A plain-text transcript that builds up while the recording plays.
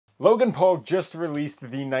Logan Paul just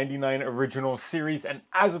released the 99 original series, and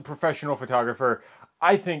as a professional photographer,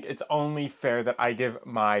 I think it's only fair that I give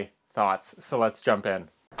my thoughts. So let's jump in.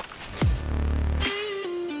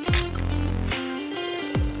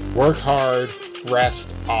 Work hard,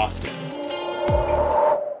 rest often.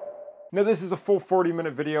 Now this is a full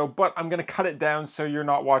 40-minute video, but I'm gonna cut it down so you're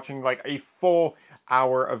not watching like a full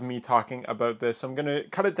hour of me talking about this. I'm gonna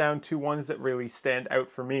cut it down to ones that really stand out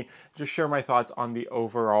for me, just share my thoughts on the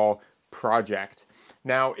overall project.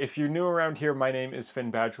 Now, if you're new around here, my name is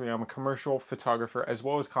Finn Badgley. I'm a commercial photographer as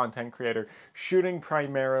well as content creator, shooting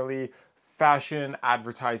primarily fashion,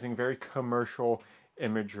 advertising, very commercial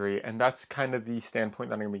imagery, and that's kind of the standpoint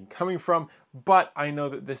that I'm going to be coming from. But I know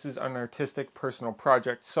that this is an artistic personal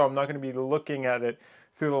project, so I'm not going to be looking at it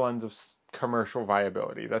through the lens of commercial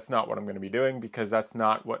viability. That's not what I'm going to be doing, because that's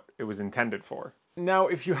not what it was intended for. Now,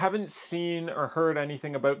 if you haven't seen or heard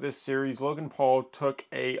anything about this series, Logan Paul took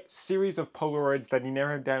a series of Polaroids that he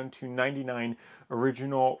narrowed down to 99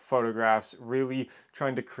 original photographs, really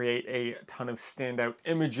trying to create a ton of standout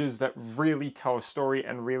images that really tell a story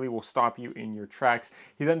and really will stop you in your tracks.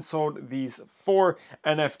 He then sold these 4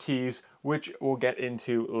 NFTs, which we'll get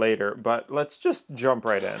into later, but let's just jump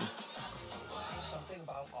right in. Something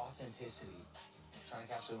about authenticity, trying to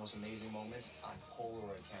capture the most amazing moments on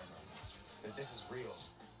Polaroid camera. That this is real.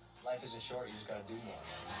 Life isn't short, you just gotta do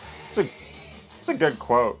more. It's a good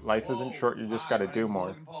quote. Life isn't short, you just gotta do more.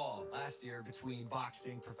 Logan Paul. Last year, between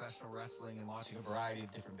boxing, professional wrestling, and launching a variety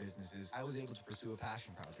of different businesses, I was able to pursue a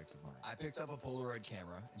passion project of mine. I picked up a Polaroid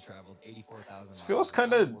camera and traveled 84,000 miles. This feels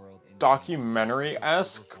kind of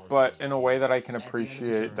documentary-esque, but in a way that I can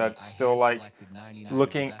appreciate. That's still like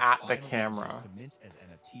looking at the camera.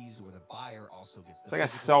 It's like a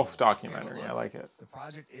self-documentary. I like it. The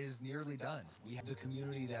project is nearly done. We have the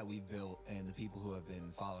community that we built, and the people who have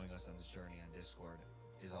been following us on this journey on Discord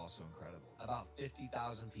is also incredible. About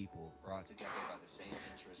 50,000 people brought together by the same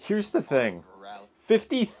interests. Here's the thing.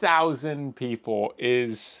 50,000 people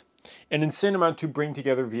is an insane amount to bring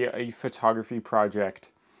together via a photography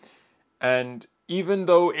project. And even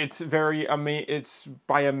though it's it's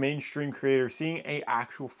by a mainstream creator, seeing a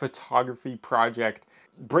actual photography project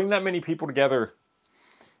bring that many people together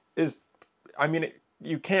is, I mean,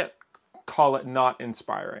 you can't call it not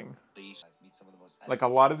inspiring. Like, a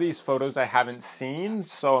lot of these photos I haven't seen,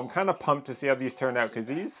 so I'm kind of pumped to see how these turn out, because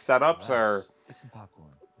these setups are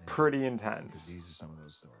pretty intense. These are some of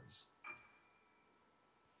those stories.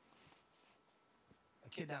 I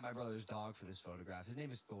kidnapped my brother's dog for this photograph. His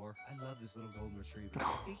name is Thor. I love this little golden retriever.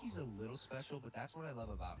 I think he's a little special, but that's what I love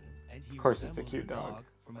about him. And he, of course, it's a cute dog.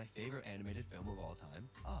 From my favorite animated film of all time,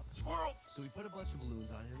 Up. Squirrel! So we put a bunch of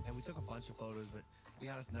balloons on him, and we took a bunch of photos, but to be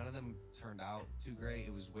honest, none of them turned out too great.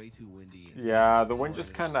 It was way too windy. Yeah, the wind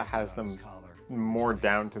just kind of has them more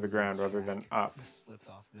down to the ground rather than up. Slipped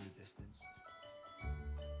off into the distance.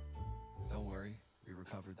 Don't worry. We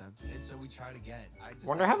recovered them, and so we tried again.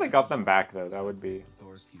 Wonder how they got them back, though. That would be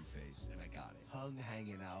Thor's cute face, and I got it. Hung,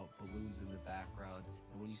 hanging out, balloons in the background,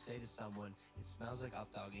 and when you say to someone, "It smells like Up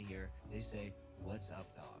Dog in here," they say, "What's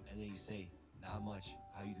up, dog?" And then you say, "Not much.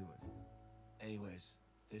 How you doing?" Anyways,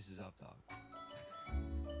 this is Up Dog.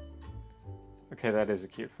 Okay, that is a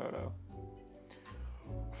cute photo.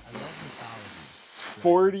 I love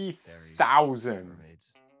 40,000.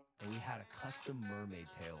 And we had a custom mermaid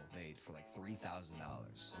tail made for like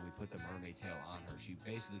 $3,000. And we put the mermaid tail on her. She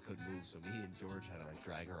basically couldn't move, so me and George had to like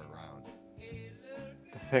drag her around.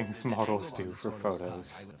 The things models do for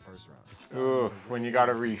photos. Oof, when you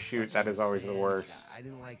gotta reshoot, that is always the worst. I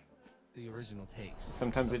didn't like the original takes.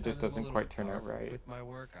 Sometimes it just doesn't quite turn out right. With my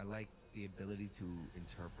work, I like the ability to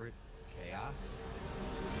interpret chaos.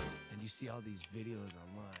 And you see all these videos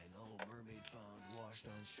online. Oh, mermaid found washed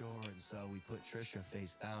on shore, and so we put Trisha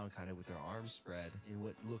face down, kind of with her arms spread, in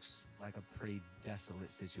what looks like a pretty desolate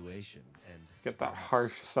situation. And get that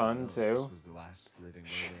harsh sun too. This was the last living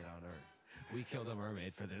mermaid on Earth. We killed a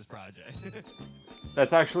mermaid for this project.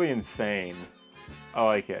 That's actually insane. I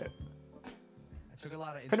like it.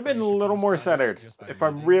 Could have been a little more centered. If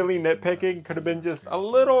I'm really nitpicking, could have been just a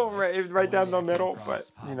little right down the middle,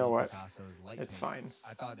 but you know what? It's fine.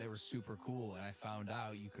 I thought they were super cool, and I found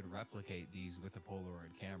out you could replicate these with a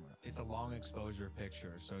Polaroid camera. It's a long exposure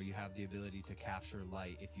picture, so you have the ability to capture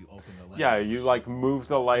light if you open the lens. Yeah, you like move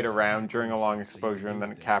the light around during a long exposure, and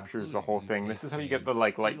then it captures the whole thing. This is how you get the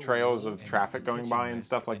like light trails of traffic going by and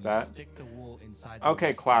stuff like that.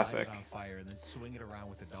 Okay, classic.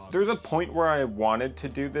 There's a point where I want wanted to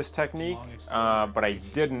do this technique, but I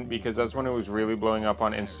didn't because that's when it was really blowing up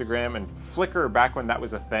on Instagram and Flickr back when that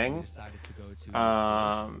was a thing.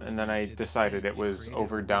 And then I decided it was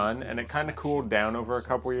overdone, and it kind of cooled down over a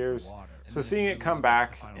couple years. So seeing it come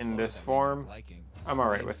back in this form, I'm all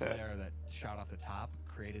right with it. That shot off the top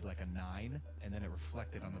created like a 9, and then it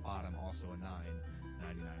reflected on the bottom, also a 9.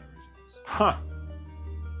 99 originals. Huh.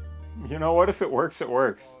 You know what? If it works, it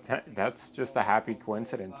works. That's just a happy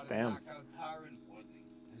coincidence. Damn.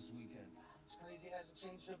 This weekend. It's crazy. It hasn't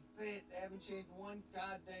changed a bit. They haven't changed one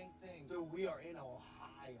goddamn thing. Dude, we are in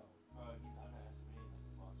Ohio.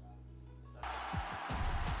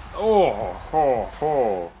 Oh, ho,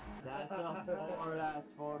 ho. That's a hard-ass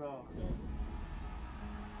photo.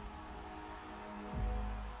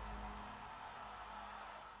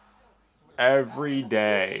 Every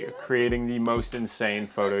day creating the most insane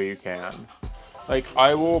photo you can. Like,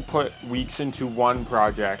 I will put weeks into one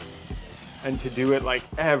project, and to do it like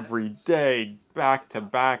every day, back to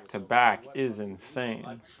back to back, is insane.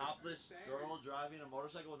 A topless girl driving a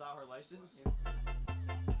motorcycle without her license?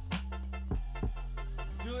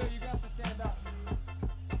 Julia, you got to stand up.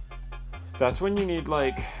 That's when you need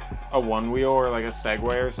like a one wheel or like a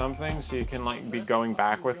Segway or something, so you can like be going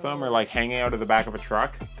back with them, or like hanging out of the back of a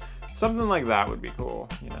truck. Something like that would be cool,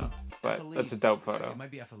 you know, but that's a dope photo. It might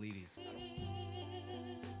be Ephialides.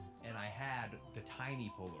 And I had the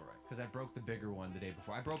tiny Polaroid, because I broke the bigger one the day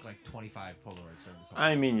before. I broke like 25 Polaroids.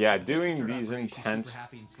 I mean, yeah, doing these intense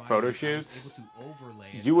photo shoots,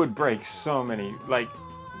 you would break so many, like,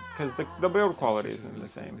 because the build quality isn't the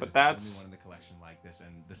same, but that's...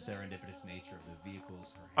 And the serendipitous nature of the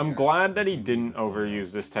vehicles. I'm glad that he didn't overuse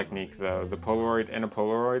this technique though. The Polaroid in a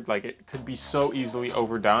Polaroid, like, it could be so easily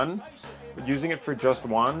overdone, but using it for just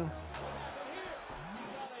one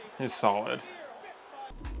is solid.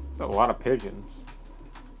 There's a lot of pigeons.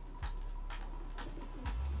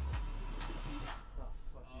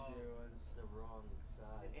 The wrong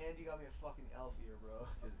side. And you got me a fucking elf here, bro.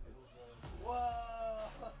 Whoa!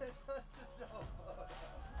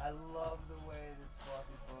 I love the way this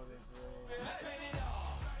fucking photo is really.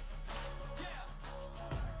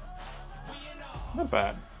 Not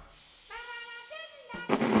bad.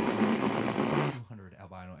 200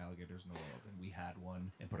 albino alligators in the world, and we had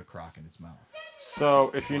one and put a croc in its mouth.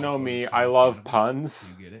 So, if you know me, I love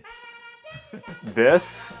puns. You get it?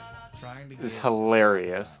 This Trying to is get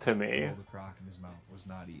hilarious to me. the croc in his mouth was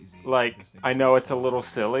not easy. Like, This thing I was know it's a so little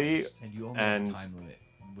fast. silly, And you only and have a time limit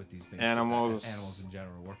with these things. animals- Animals in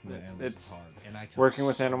general, working with animals it's- is hard. And I took working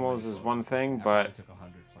with so many animals is photos one of this thing, I probably but took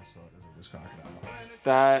 100+ photos of this crocodile.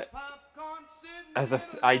 that as an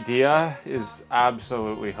idea is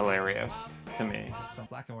absolutely hilarious to me. Some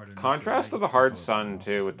black and white are Contrast to nature, the right? hard Photos sun are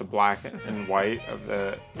too, with the black and white of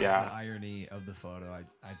the, The yeah. irony of the photo,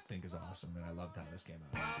 I think is awesome, and I loved how this came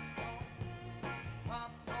out.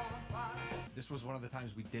 This was one of the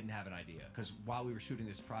times we didn't have an idea, because while we were shooting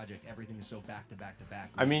this project, everything is so back to back to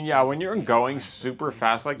back. I mean, yeah, when you're going super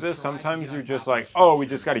fast like this, sometimes you're just like, oh, we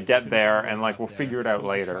just got to get there, and like, we'll figure it out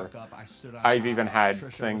later. I've even had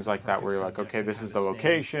things like that where you're like, okay, this is the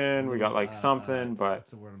location, we got like something, but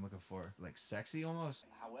what's the word I'm looking for? Like sexy almost.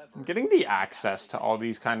 getting the access to all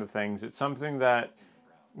these kind of things, it's something that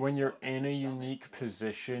when you're in a unique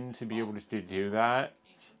position to be able to do that,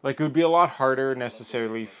 like, it would be a lot harder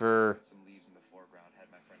necessarily for,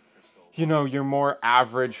 you know, your more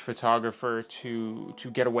average photographer to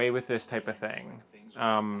get away with this type of thing.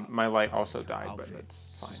 My light also died, but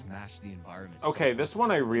it's fine. Just match the environment. Okay, this one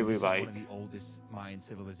I really This is like. one of the oldest Mayan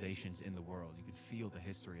civilizations in the world. You could feel the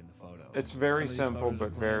history in the photo. It's very Some of these simple, photos but are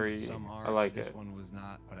plain, very, some are. I like This it. one was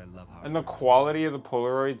not, but I love how. And the quality of the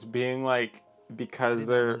Polaroids being like, because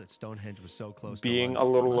they're Stonehenge was so close being a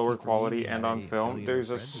little lower quality and on film, there's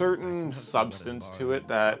a certain substance to it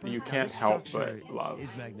that you can't help but love.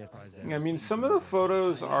 I mean, some of the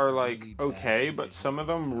photos are like okay, but some of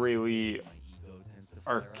them really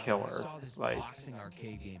are killer. Like,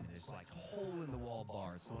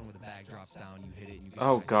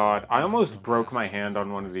 oh god, I almost broke my hand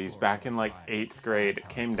on one of these back in like 8th grade. It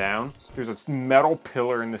came down. There's a metal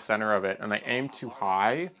pillar in the center of it, and I aimed too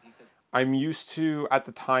high. I'm used to, at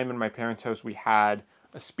the time in my parents' house, we had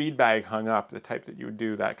a speed bag hung up, the type that you would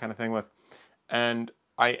do that kind of thing with. And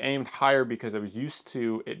I aimed higher because I was used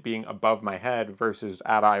to it being above my head versus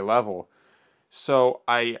at eye level. So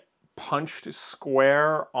I punched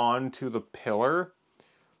square onto the pillar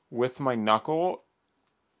with my knuckle.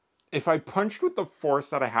 If I punched with the force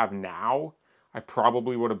that I have now, I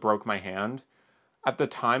probably would have broke my hand. At the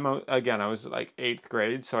time, again, I was like 8th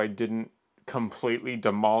grade, so I didn't completely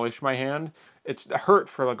demolish my hand. It hurt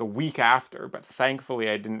for like a week after, but thankfully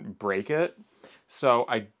I didn't break it. So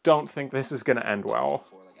I don't think this is going to end well.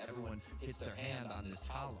 Like everyone hits their hand on this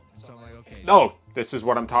column. So I'm like, okay. No, this is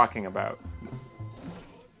what I'm talking about.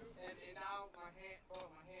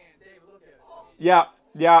 Yeah,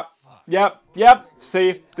 yeah, yep.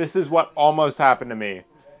 See, this is what almost happened to me.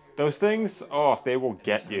 Those things, oh, they will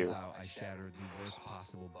get you. I shattered the worst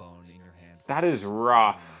possible bone in your hand. That is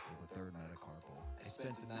rough. The third metacarpal. I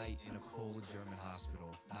spent the night in a cold German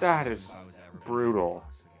hospital. That is brutal.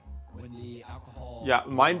 When the alcohol... Yeah,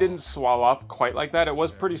 mine didn't swell up quite like that. It was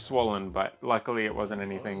pretty swollen, but luckily it wasn't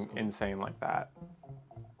anything insane like that.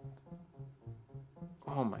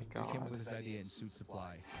 Oh my god. I came up with this idea in Suit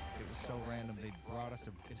Supply. It was so random, they brought us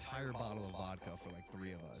an entire bottle of vodka for like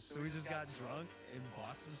 3 of us. So we just got drunk and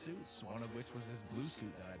bought some suits, one of which was this blue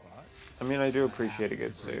suit that I bought. I mean, I do appreciate a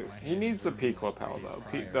good suit. He needs the peak lapel though.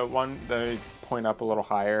 The one that point up a little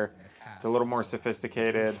higher. It's a little more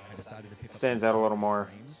sophisticated. Stands out a little more.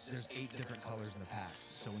 There's 8 different colors in the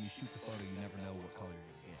packs, so when you shoot the photo, you never know what color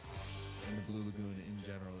you're gonna get. And the Blue Lagoon in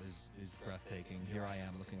general is breathtaking. Here I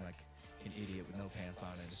am looking like an idiot with no pants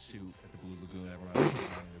on and a suit at the Blue Lagoon. Everyone else is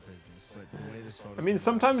minding their business. But the way this photo, I mean,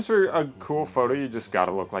 sometimes for a cool photo, you just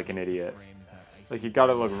gotta look like an idiot. Like, you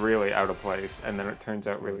gotta look really out of place, and then it turns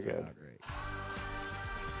out really good.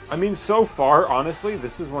 I mean, so far, honestly,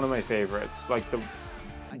 this is one of my favorites. Like, the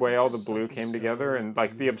way all the blue came together and,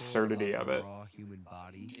 like, the absurdity of it.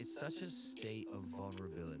 It's such a state of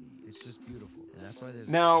vulnerability. It's just beautiful. And that's why there's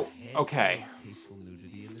now, okay.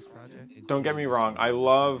 Don't get me wrong, I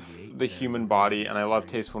love the human body and I love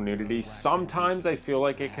tasteful nudity. Sometimes I feel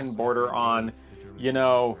like it can border on, you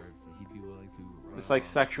know, it's like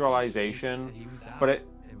sexualization,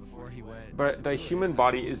 but the human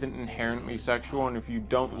body isn't inherently sexual, and if you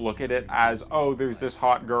don't look at it as, oh, there's this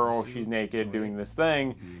hot girl, she's naked doing this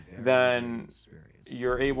thing, then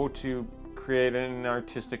you're able to create it in an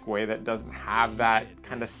artistic way that doesn't have that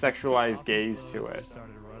kind of sexualized gaze to it.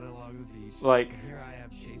 Like,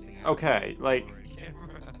 okay, like,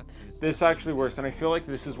 this actually works, and I feel like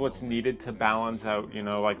this is what's needed to balance out, you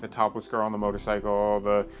know, like the topless girl on the motorcycle,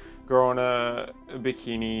 the girl in a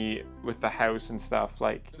bikini with the house and stuff.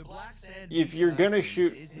 Like, if you're gonna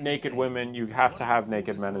shoot naked women, you have to have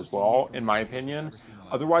naked men as well, in my opinion.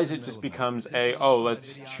 Otherwise, it just becomes oh,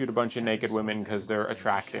 let's shoot a bunch of naked women because they're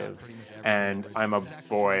attractive, and I'm a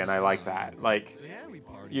boy and I like that. Like,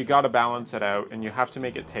 you gotta balance it out, and you have to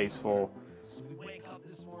make it tasteful.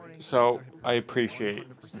 So I appreciate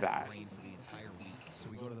that. So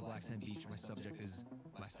we go to the Black Sand Beach. My subject is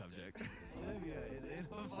my subject. Olivia is in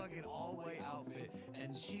a fucking all-white outfit,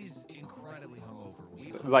 and she's incredibly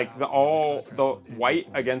hungover. Like the white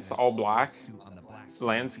against the all black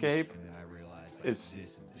landscape is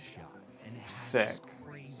sick.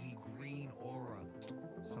 Crazy green aura.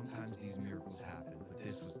 Sometimes these miracles happen, but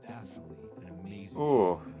this was definitely an amazing.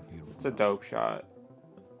 Ooh, it's a dope shot.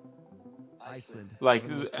 Iceland. Like,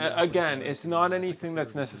 again, it's not anything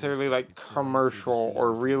that's necessarily like commercial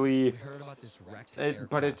or really,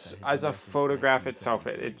 but it's, as a photograph itself,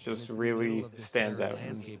 it just really stands out.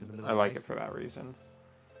 I like it for that reason.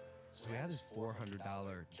 So we had this $400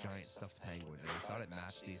 giant stuffed penguin, and I thought it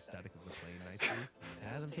matched the aesthetic of the plane nicely.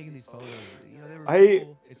 And as I'm taking these photos, you know, they were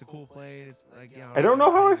cool. It's a cool plane. It's like, you know, I don't know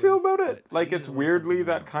how I feel about it. Like, it's weirdly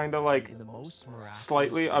that kind of like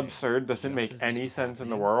slightly absurd, doesn't make any sense in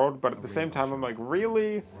the world, but at the same time, I'm like,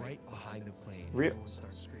 really? Right behind the plane, everyone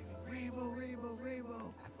starts screaming, "Rainbow, rainbow,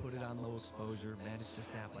 rainbow!" I put it on low exposure, managed to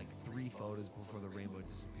snap like 3 photos before the rainbow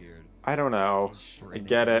disappeared. I don't know. I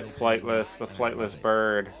get it. Flightless, the flightless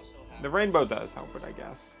bird. The rainbow does help it, I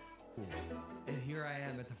guess. And here I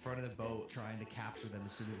am at the front of the boat trying to capture them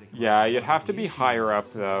as soon as they come. Yeah, you'd have to be higher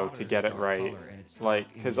up though to get it right.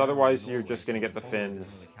 Like, because otherwise you're just gonna get the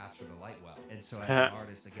fins. And so as an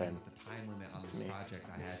artist, again, with the time limit on this project,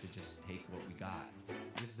 I had to just take what we got.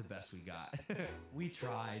 This is the best we got. We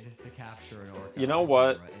tried to capture an orca. You know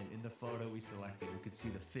what? And in the photo we selected, you could see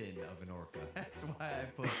the fin of an orca. That's why I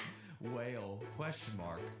put whale ?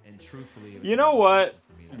 And truthfully, it was, you know what?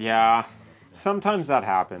 Yeah, sometimes that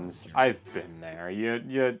happens. I've been there.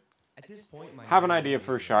 You have an idea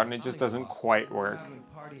for a shot and it just doesn't quite work.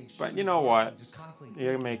 But you know what?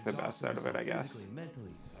 You make the best out of it, I guess.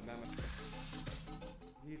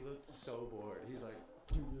 He looked so bored. He's like,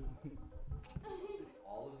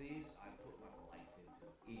 all of these I put my life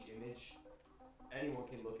into. Each image, anyone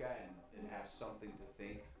can look at and have something to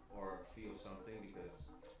think or feel something, because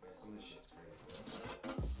some of this shit's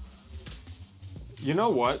crazy. You know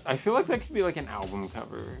what? I feel like that could be like an album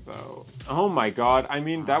cover, though. Oh my god! I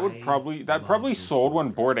mean, that probably sold when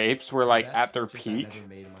Bored Apes were like at their peak.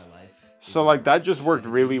 So like that just worked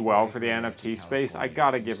really well for the NFT space. I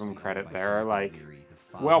gotta give him credit there. Like,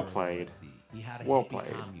 well played. Well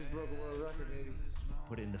played.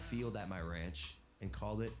 Put it in the field at my ranch and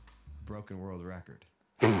called it Broken World Record.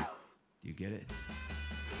 Do you get it?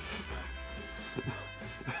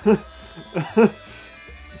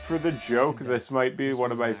 For the joke, this might be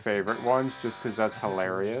one of my favorite ones, just because that's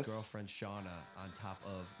hilarious. Girlfriend Shauna on top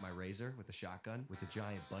of my razor with the shotgun with the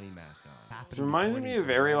giant bunny mask on. It reminds me of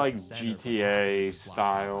very like GTA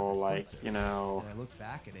style, like, you know,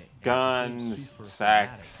 guns,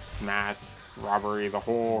 sex, masks, robbery, the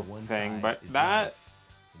whole thing. But that,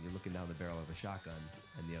 and you're looking down the barrel of a shotgun,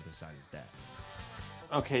 and the other side is death.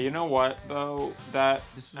 Okay, you know what though? That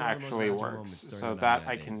actually works. So that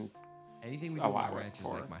I can anything we do allow on it ranch is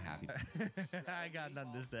for. like my happy. I got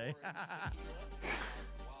nothing to say.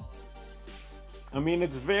 I mean,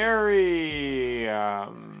 it's very,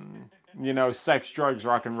 you know, sex, drugs,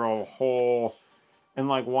 rock and roll, whole in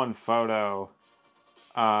like one photo.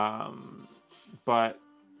 But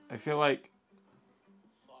I feel like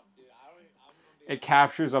it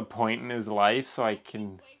captures a point in his life, so I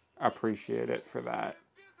can appreciate it for that.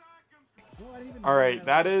 All right,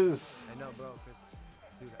 that is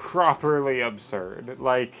properly absurd.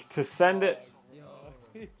 Like, to send it...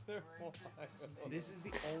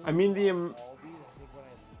 I mean,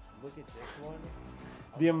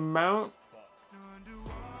 the amount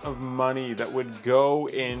of money that would go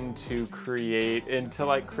into creating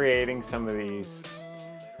some of these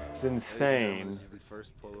is insane.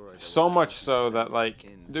 So much so that, like,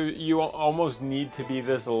 you almost need to be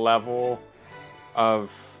this level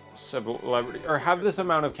of celebrity or have this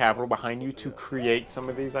amount of capital behind you to create some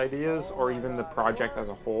of these ideas or even the project as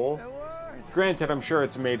a whole. Granted, I'm sure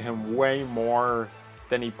it's made him way more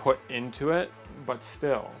than he put into it, but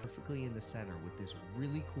still. Perfectly in the center with this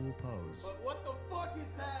really cool pose. But what the fuck is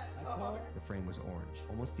that? The frame was orange,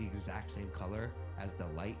 almost the exact same color as the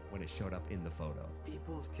light when it showed up in the photo.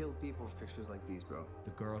 People have killed people with pictures like these, bro.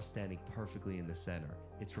 The girl standing perfectly in the center.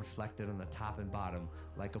 It's reflected on the top and bottom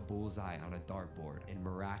like a bullseye on a dartboard, and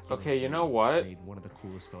miraculously Okay, you know what? made one of the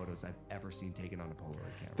coolest photos I've ever seen taken on a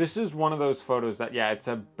Polaroid camera. This is one of those photos that, yeah, it's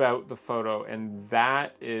about the photo, and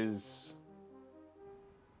that is...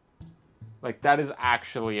 like, that is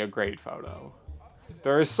actually a great photo.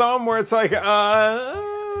 There are some where it's like, you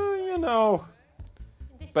know...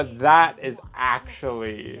 But that is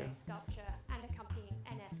actually...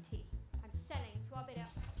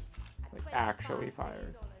 like, actually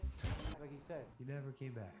fired. Like he said. You never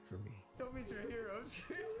came back for me. Don't meet your heroes.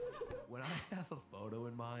 When I have a photo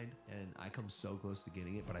in mind and I come so close to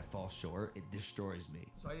getting it, but I fall short, it destroys me.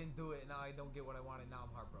 So I didn't do it, and now I don't get what I wanted. Now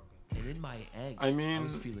I'm heartbroken. And in my angst, I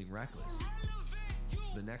was feeling reckless.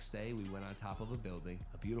 The next day, we went on top of a building,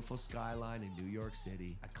 a beautiful skyline in New York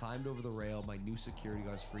City. I climbed over the rail. My new security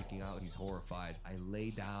guard's freaking out. He's horrified. I lay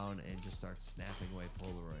down and just start snapping away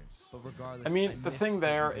Polaroids. But regardless, I mean, the thing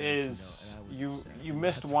there is you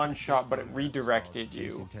missed one shot, but it redirected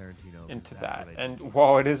you into that. And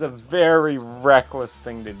while it is a very reckless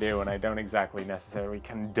thing to do, and I don't exactly necessarily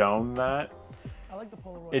condone that, I like the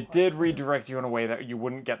Polaroid. it did redirect you in a way that you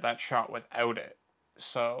wouldn't get that shot without it.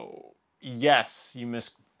 So... yes, you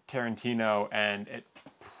missed Tarantino, and it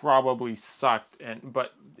probably sucked.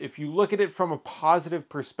 But if you look at it from a positive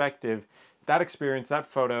perspective, that experience, that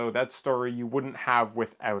photo, that story, you wouldn't have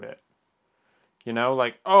without it. You know,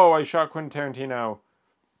 like, oh, I shot Quentin Tarantino.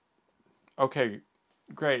 Okay,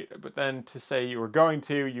 great. But then to say you were going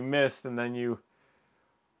to, you missed, and then you...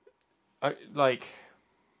 like,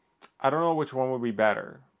 I don't know which one would be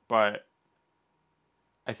better, but...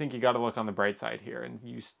 I think you got to look on the bright side here, and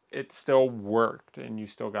it still worked, and you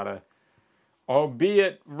still got to,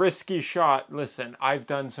 albeit risky shot. Listen, I've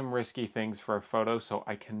done some risky things for a photo, so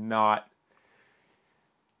I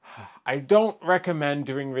don't recommend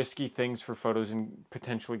doing risky things for photos and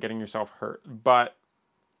potentially getting yourself hurt, but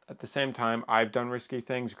at the same time, I've done risky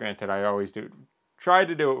things. Granted, I always try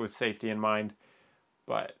to do it with safety in mind,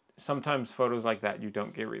 but sometimes photos like that you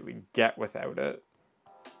don't really get without it.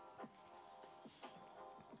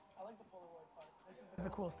 The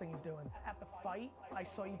coolest thing he's doing. At the fight, I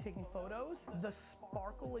saw you taking photos. The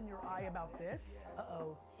sparkle in your eye about this,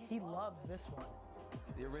 he loves this one.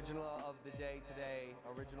 The original of the day today,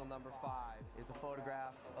 original number 5, is a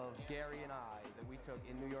photograph of Gary and I that we took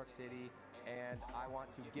in New York City, and I want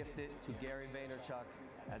to gift it to Gary Vaynerchuk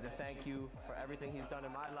as a thank you for everything he's done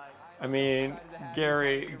in my life. I mean,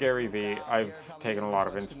 Gary V, I've taken a lot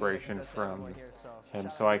of inspiration from him,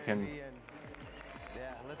 so I can...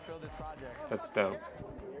 let's build this project. That's dope.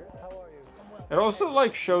 It also,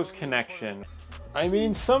 like, shows connection. I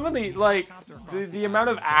mean, some of the, like, the amount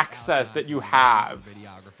of access that you have,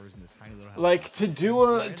 like, to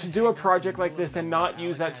do a project like this and not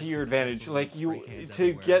use that to your advantage, like,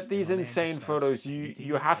 to get these insane photos,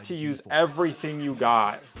 you have to use everything you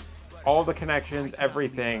got, all the connections,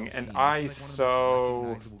 everything, and I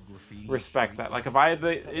so respect that. Like, if I had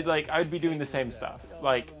I'd be doing the same stuff.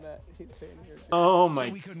 Like, oh my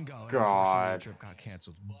So we couldn't go. God. The trip got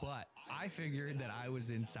canceled. But I figured that I was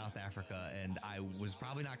in South Africa and I was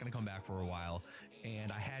probably not going to come back for a while.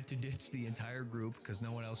 And I had to ditch the entire group because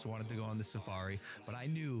no one else wanted to go on the safari. But I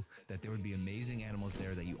knew that there would be amazing animals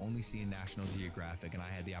there that you only see in National Geographic. And I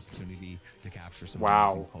had the opportunity to capture some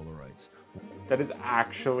amazing Polaroids. That is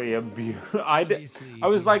actually a beautiful... I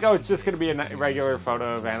was like, oh, it's just going to be a regular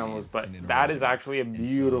photo of animals, but that is actually a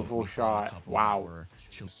beautiful shot. Wow.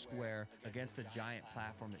 Square against a giant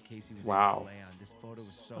platform that Casey was Wow. able to lay on. This photo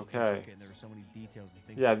was so Okay. intricate and there were so many details and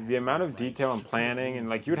things. Yeah, the amount of detail and planning, and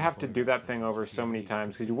like, you would have to do that thing over so many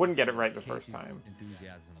times because you wouldn't get it right the first time.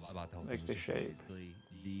 Enthusiasm about the whole Like thing the was shape. basically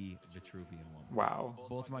the Vitruvian one. Wow.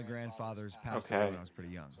 Both my grandfathers passed away when I was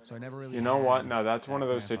pretty young, so I never really. You know had what? No, that's that one of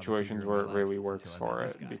those grandfather situations figure in where my it life really works until I for met it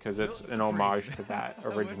this guy. because it's It's an pretty- homage to that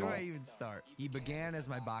Where original. do I even start? He began as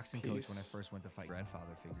my boxing coach when I first went to fight. Grandfather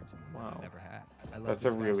figure to me that Wow. I never had. I love That's a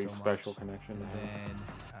this guy really so special much. connection. And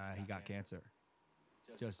then he got cancer.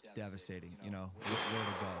 Just devastating, you know, where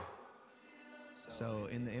to go. So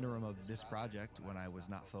in the interim of this project, when I was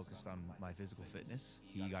not focused on my physical fitness,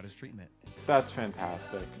 he got his treatment. That's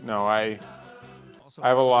fantastic. No, I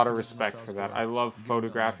have a lot of respect for that. I love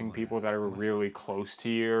photographing people that are really close to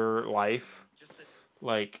your life.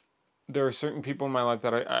 Like, there are certain people in my life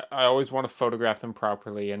that I always want to photograph them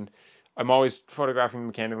properly, and I'm always photographing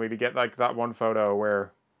them candidly to get like that one photo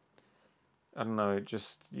where, I don't know,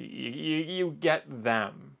 just you get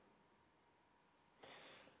them.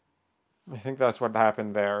 I think that's what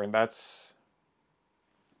happened there, and that's,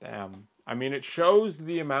 damn. I mean, it shows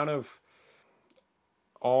the amount of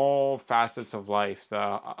all facets of life, the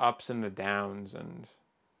ups and the downs, and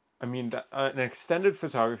I mean, an extended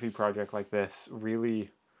photography project like this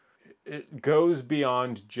really, it goes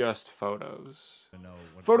beyond just photos.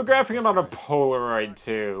 Photographing it on a Polaroid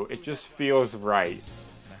too, it just feels right.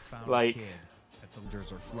 And I found Like- a kid that the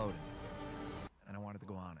villagers are floating, and I wanted to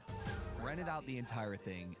go on it. Rented out the entire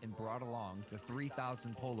thing and brought along the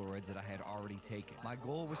 3,000 Polaroids that I had already taken. My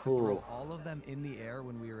goal was to throw all of them in the air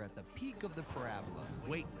when we were at the peak of the parabola,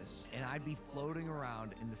 weightless, and I'd be floating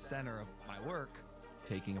around in the center of my work,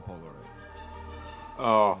 taking a Polaroid.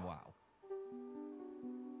 Oh, And wow.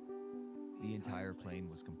 The entire plane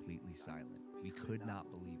was completely silent. We could not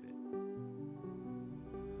believe it.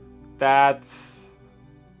 that's,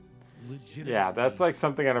 Legitimately. yeah, that's like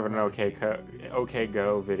something out of an OK Go It's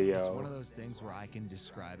one video. of those things where I can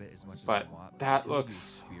describe it as much as But I want. that until you looks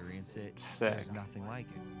experience it. sick. There's nothing like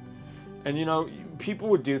it. And you know, people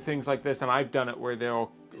would do things like this, and I've done it where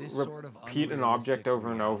they'll This sort of repeat an object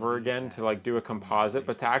over and over unrealistic again to like reality do a that composite,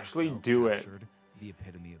 but to I actually felt do it captured the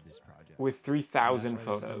epitome of this project. with And 3,000 that's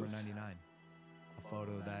why this is photos. number 99. A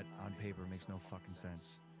photo that on paper makes no fucking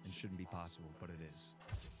sense and shouldn't be possible, but it is.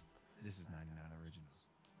 This is 99 originals.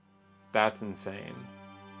 That's insane.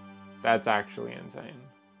 That's actually insane.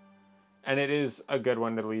 And it is a good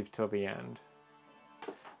one to leave till the end.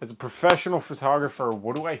 As a professional photographer,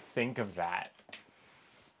 what do I think of that?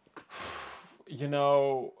 You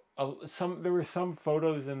know, there were some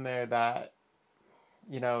photos in there that,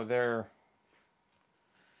 you know, they're,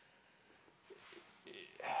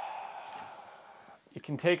 you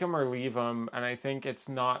can take them or leave them, and I think it's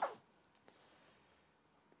not,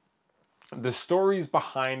 the stories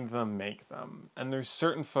behind them make them. And there's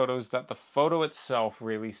certain photos that the photo itself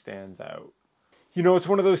really stands out. You know, it's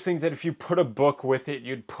one of those things that if you put a book with it,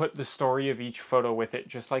 you'd put the story of each photo with it,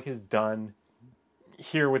 just like is done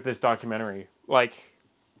here with this documentary. Like,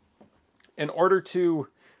 in order to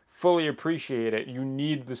fully appreciate it, you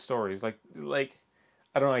need the stories. Like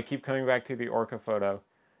I don't know, I keep coming back to the orca photo.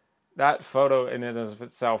 That photo in and of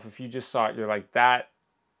itself, if you just saw it, you're like, that's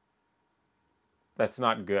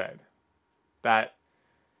not good.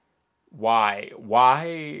 Why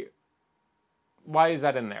is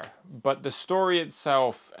that in there? But the story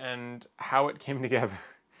itself and how it came together,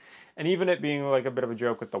 and even it being like a bit of a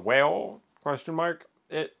joke with the whale, question mark,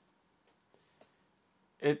 it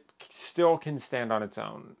still can stand on its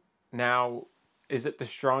own. Now, is it the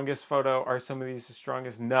strongest photo? Are some of these the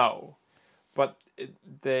strongest? No. But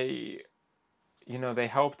they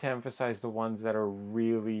help to emphasize the ones that are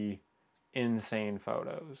really insane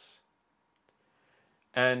photos.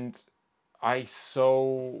 And I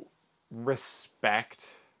so respect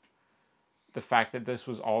the fact that this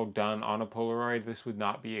was all done on a Polaroid, this would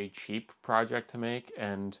not be a cheap project to make,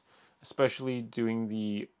 and especially doing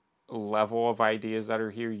the level of ideas that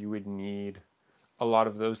are here, you would need a lot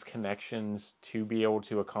of those connections to be able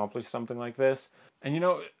to accomplish something like this. And you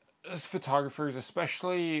know, as photographers,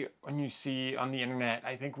 especially when you see on the internet,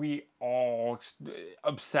 I think we all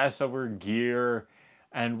obsess over gear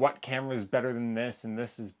and what camera is better than this and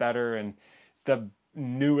this is better and the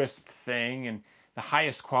newest thing and the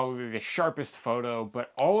highest quality, the sharpest photo,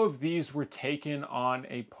 but all of these were taken on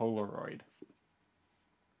a Polaroid.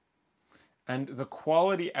 And the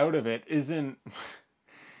quality out of it isn't,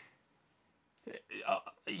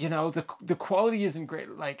 you know, the quality isn't great.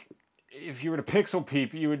 Like, if you were to pixel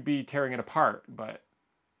peep, you would be tearing it apart, but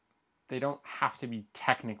they don't have to be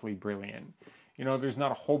technically brilliant. You know, there's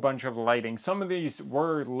not a whole bunch of lighting. Some of these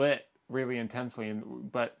were lit really intensely,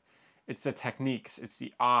 but it's the techniques, it's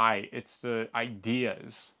the eye, it's the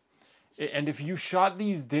ideas. And if you shot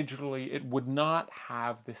these digitally, it would not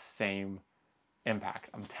have the same impact.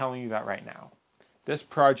 I'm telling you that right now. This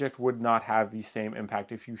project would not have the same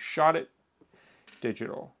impact if you shot it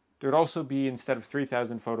digital. There'd also be, instead of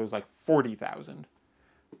 3,000 photos, like 40,000.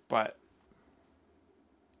 But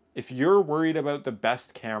if you're worried about the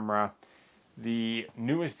best camera, the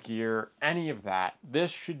newest gear, any of that,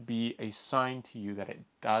 this should be a sign to you that it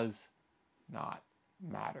does not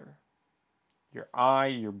matter. Your eye,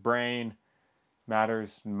 your brain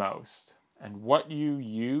matters most. And what you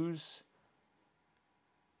use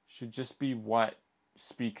should just be what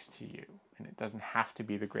speaks to you. And it doesn't have to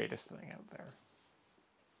be the greatest thing out there.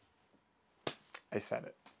 I said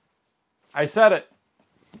it. I said it!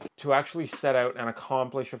 To actually set out and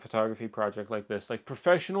accomplish a photography project like this, like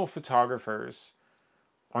professional photographers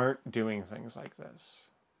aren't doing things like this.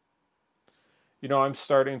 You know, I'm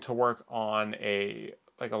starting to work on a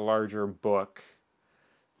larger book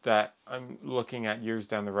that I'm looking at years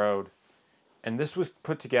down the road. And this was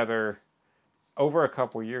put together over a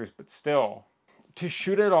couple years, but still, to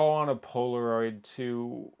shoot it all on a Polaroid,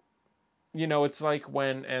 to, you know, it's like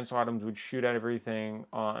when Ansel Adams would shoot at everything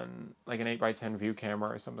on like an 8x10 view camera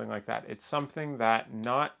or something like that. It's something that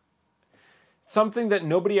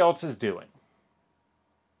nobody else is doing.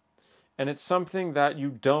 And it's something that you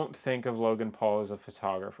don't think of Logan Paul as a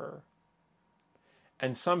photographer.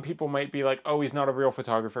 And some people might be like, oh, he's not a real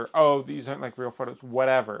photographer. Oh, these aren't like real photos,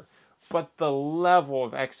 whatever. But the level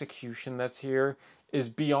of execution that's here is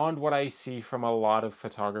beyond what I see from a lot of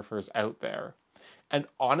photographers out there. And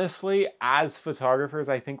honestly, as photographers,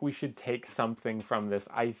 I think we should take something from this.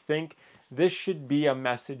 I think this should be a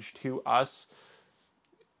message to us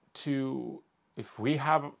to, if we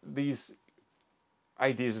have these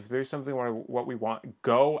ideas, if there's something what we want,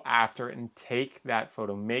 go after and take that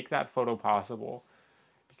photo, make that photo possible.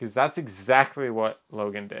 Because that's exactly what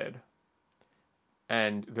Logan did.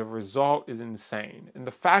 And the result is insane. And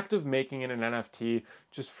the fact of making it an NFT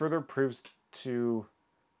just further proves to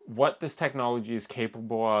what this technology is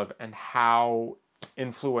capable of and how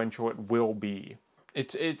influential it will be.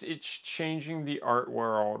 It's changing the art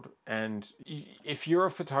world. And if you're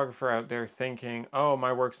a photographer out there thinking, oh,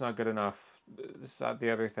 my work's not good enough, this, that, the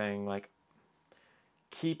other thing, like,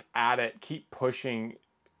 keep at it, keep pushing,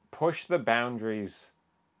 push the boundaries.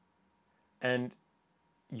 And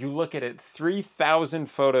you look at it, 3,000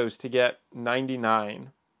 photos to get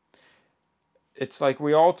 99. It's like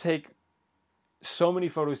we all take so many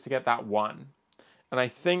photos to get that one. And I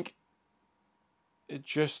think it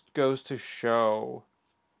just goes to show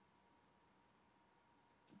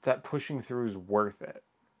that pushing through is worth it.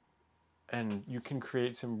 And you can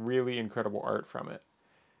create some really incredible art from it.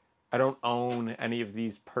 I don't own any of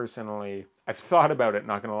these personally. I've thought about it,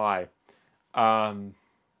 not gonna lie.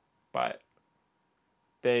 But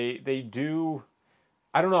they do,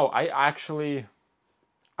 I don't know,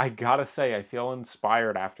 I gotta say, I feel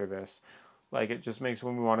inspired after this. Like, it just makes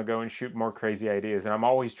me want to go and shoot more crazy ideas. And I'm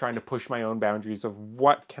always trying to push my own boundaries of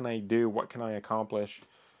what can I do? What can I accomplish?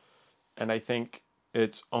 And I think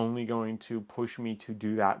it's only going to push me to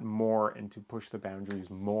do that more and to push the boundaries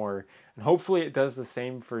more. And hopefully it does the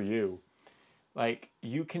same for you. Like,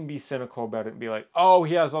 you can be cynical about it and be like, oh,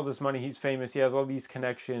 he has all this money, he's famous, he has all these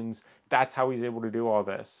connections, that's how he's able to do all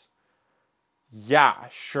this. Yeah,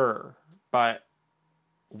 sure. But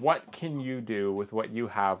what can you do with what you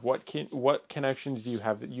have? What connections do you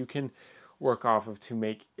have that you can work off of to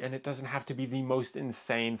make, and it doesn't have to be the most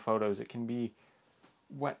insane photos. It can be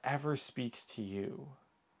whatever speaks to you.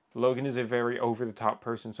 Logan is a very over-the-top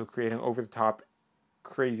person, so creating over-the-top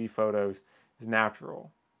crazy photos is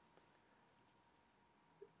natural.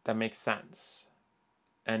 That makes sense.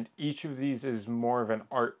 And each of these is more of an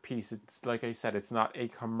art piece. It's like I said, it's not a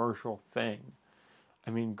commercial thing.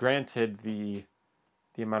 I mean, granted, the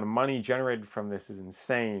amount of money generated from this is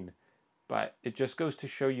insane, but it just goes to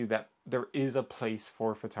show you that there is a place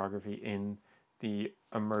for photography in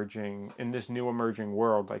this new emerging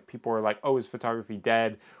world. Like, people are like, oh, is photography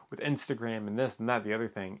dead with Instagram and this and that, the other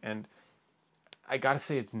thing? And I gotta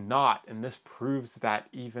say it's not, and this proves that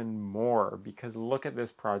even more, because look at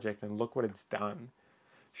this project and look what it's done.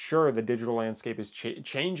 Sure, the digital landscape is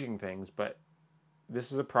changing things, but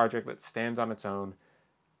this is a project that stands on its own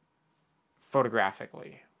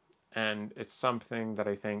photographically, and it's something that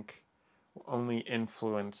I think will only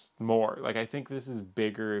influence more. Like, I think this is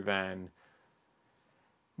bigger than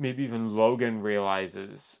maybe even Logan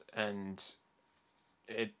realizes, and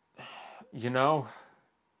it, you know,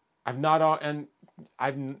 haven't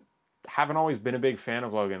always been a big fan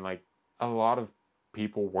of Logan. Like, a lot of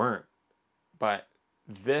people weren't, but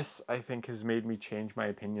this, I think, has made me change my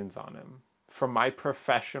opinions on him. From my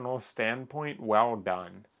professional standpoint, well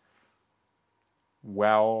done.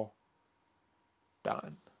 Well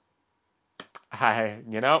done. I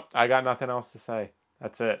got nothing else to say.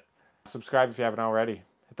 That's it. Subscribe if you haven't already.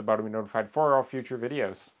 Hit the bell to be notified for all future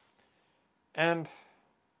videos. And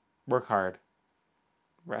work hard.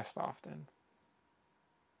 Rest often.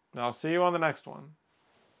 And I'll see you on the next one.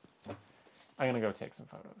 I'm going to go take some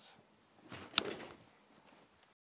photos.